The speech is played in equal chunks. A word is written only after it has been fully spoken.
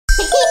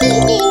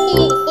GoGo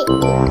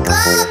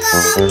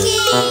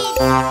Kids!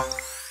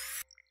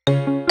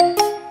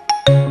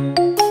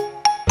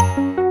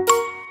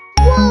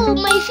 Whoa,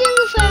 my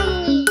finger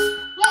family!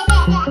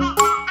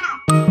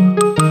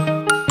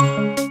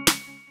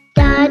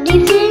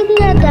 Daddy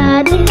finger,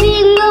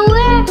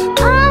 where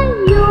are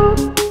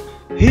you?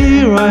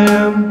 Here I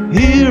am,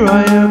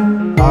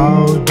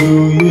 how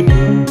do you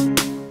do?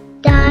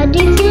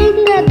 Daddy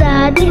finger,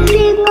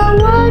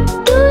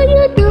 what do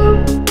you do?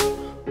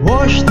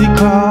 Wash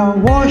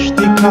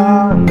the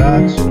car,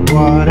 that's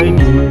what I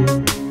do.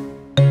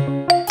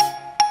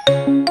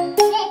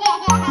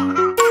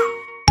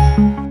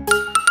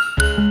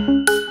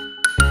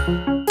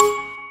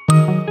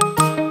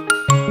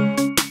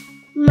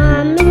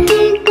 Mommy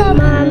finger,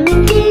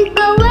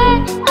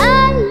 where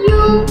are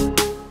you?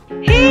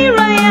 Here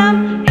I am,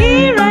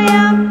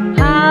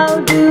 how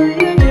do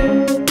you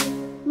do?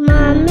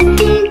 Mommy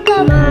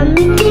finger,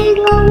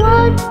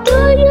 what do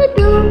you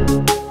do?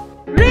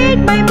 Read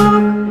my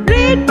book,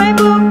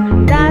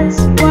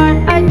 that's what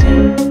I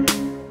do.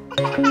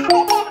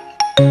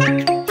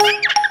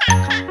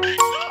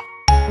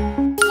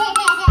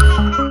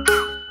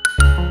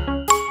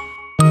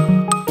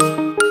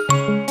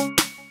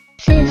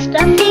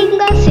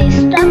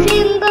 Sister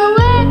finger,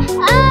 where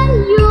are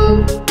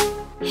you?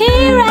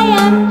 Here I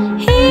am,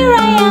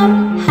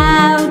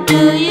 how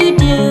do you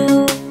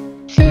do?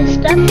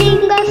 Sister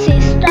finger,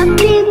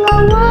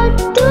 what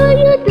do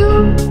you do?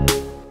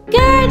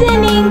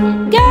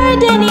 Gardening,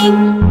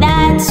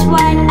 that's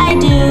what I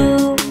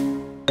do.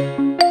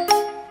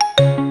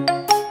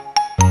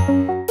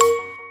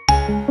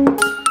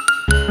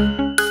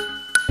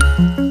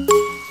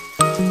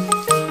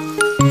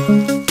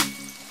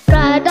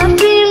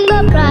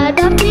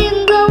 Brother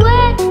finger,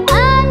 where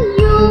are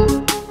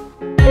you?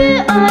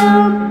 Here I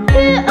am,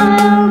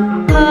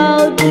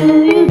 how do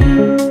you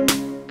do?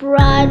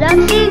 Brother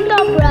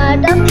finger,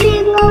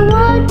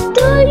 what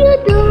do you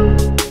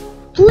do?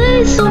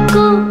 Play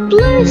soccer,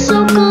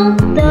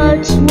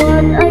 that's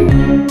what I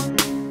do.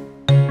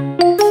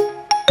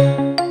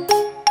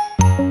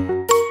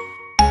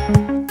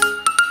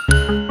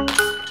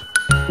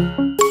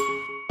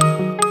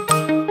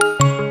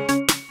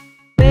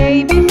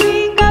 Baby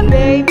finger,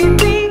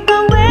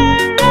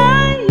 where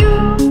are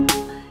you?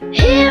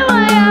 Here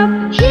I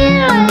am,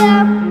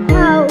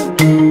 How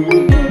do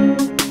you do?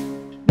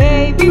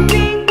 Baby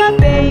finger,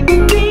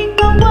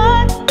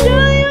 what do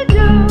you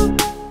do?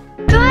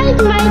 drive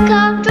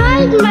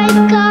my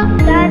car,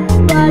 That's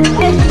what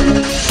I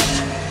do.